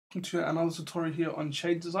To another tutorial here on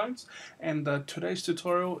Shaie designs, and today's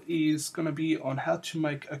tutorial is going to be on how to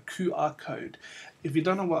make a QR code. If you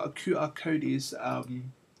don't know what a QR code is,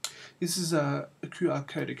 this is a QR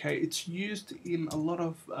code. Okay, it's used in a lot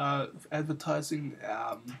of advertising.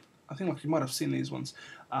 I think like you might have seen these ones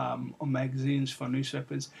on magazines for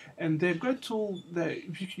newspapers, and they're a great tool that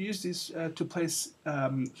if you can use this to place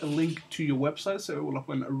a link to your website. So like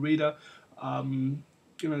when a reader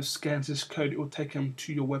scans this code, it will take them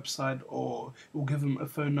to your website, or it will give them a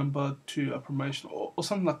phone number to a promotion, or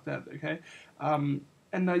something like that. Okay, and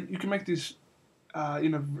you can make this,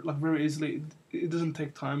 like very easily. It doesn't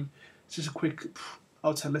take time. It's just a quick, I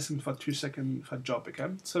would say less than for 2 second for job. Okay,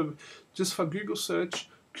 so just for Google search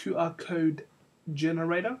QR code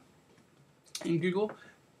generator in Google,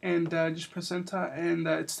 and just press enter, and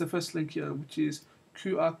it's the first link here, which is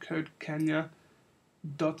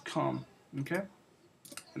qrcodekenya.com. Okay,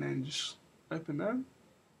 and then just open that.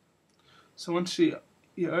 So once it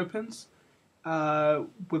opens,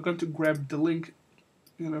 we're going to grab the link,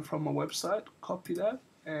 from our website, copy that,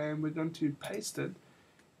 and we're going to paste it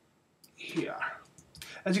here.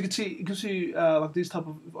 As you can see, it gives you like these type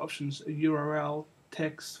of options: a URL,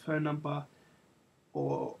 text, phone number,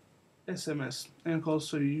 or SMS, and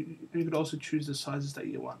also you could also choose the sizes that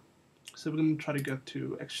you want. So we're going to try to go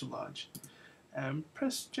to extra large, and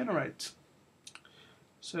press generate.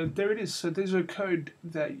 So there it is. So there's a code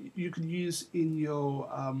that you could use in your,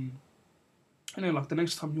 like the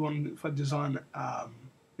next time you want to design,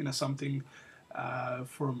 something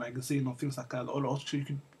for a magazine or things like that. Or also you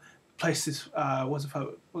could place this,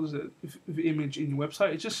 image in your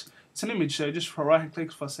website. It's an image. So just for right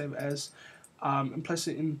click for save as, and place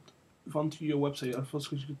it onto your website. Of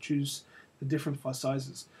course, you could choose the different file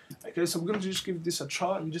sizes. Okay, so we're going to just give this a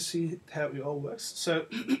try and just see how it all works. So.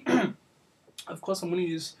 Of course, I'm going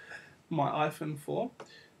to use my iPhone 4,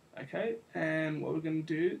 okay, and what we're going to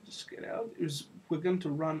do, just get out, is we're going to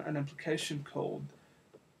run an application called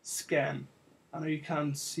Scan. I know you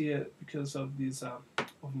can't see it because of these, of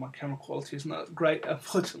my camera quality is not great,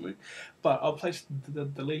 unfortunately, but I'll place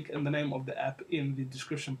the link and the name of the app in the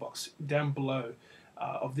description box down below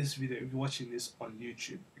of this video if you're watching this on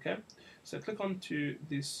YouTube, okay. So click onto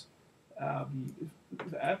this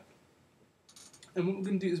the app. And what we're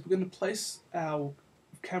going to do is we're going to place our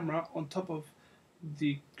camera on top of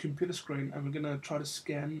the computer screen, and we're going to try to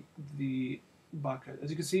scan the barcode. As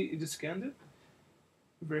you can see, it just scanned it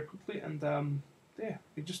very quickly, and there,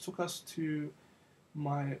 it just took us to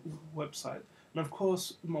my website. And of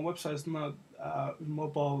course, my website is not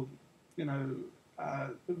mobile, I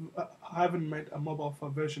haven't made a mobile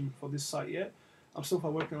version for this site yet. I'm still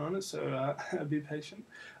working on it, so be patient.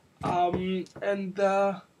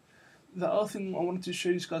 The other thing I wanted to show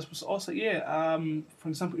you guys was also, for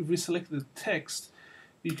example, if we select the text,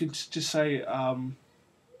 you can just say, you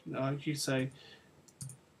could say,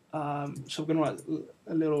 so we're going to write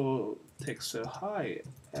a little text, so hi,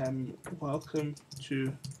 and welcome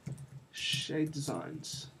to Shaie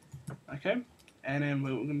Designs, okay, and then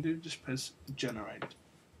what we're going to do, just press generate.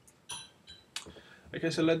 Okay,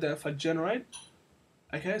 so let that for generate.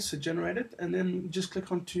 Okay, so generate it, and then just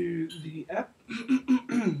click onto the app,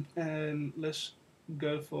 and let's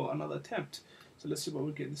go for another attempt. So let's see what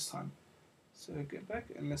we get this time. So get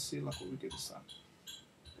back, and let's see like what we get this time.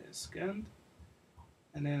 It's scanned,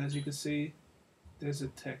 and then as you can see, there's a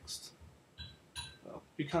text. Well,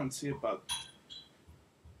 you can't see it, but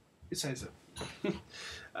it says it.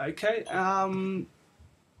 Okay,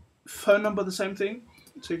 phone number, the same thing.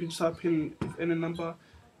 So you can just type in any number.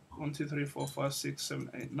 1, 2, 3, 4, 5, 6, 7,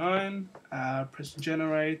 8, 9. Press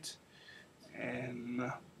generate,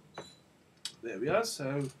 and there we are.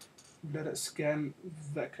 So let it scan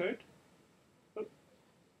that code. Oh.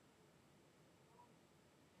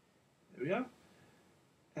 There we are.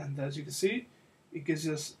 And as you can see, it gives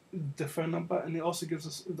us the phone number, and it also gives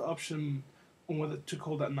us the option on whether to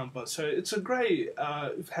call that number. So it's a great,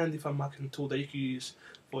 handy for marketing tool that you can use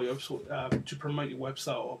for your to promote your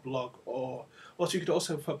website or blog, or also you could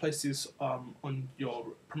also place this on your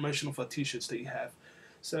promotional for t-shirts that you have.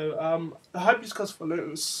 So I hope you guys have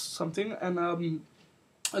learned something, and I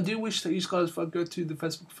do wish that you guys would go to the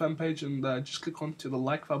Facebook fan page and just click onto the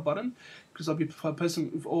like button, because I'll be posting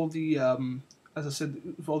with all the as I said,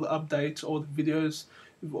 with all the updates, all the videos,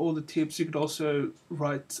 with all the tips. You could also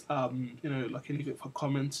write, like anything for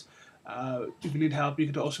comments. If you need help, you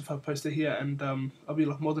could also post it here, and I'll be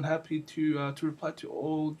more than happy to reply to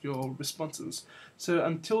all your responses. So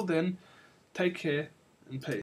until then, take care and peace.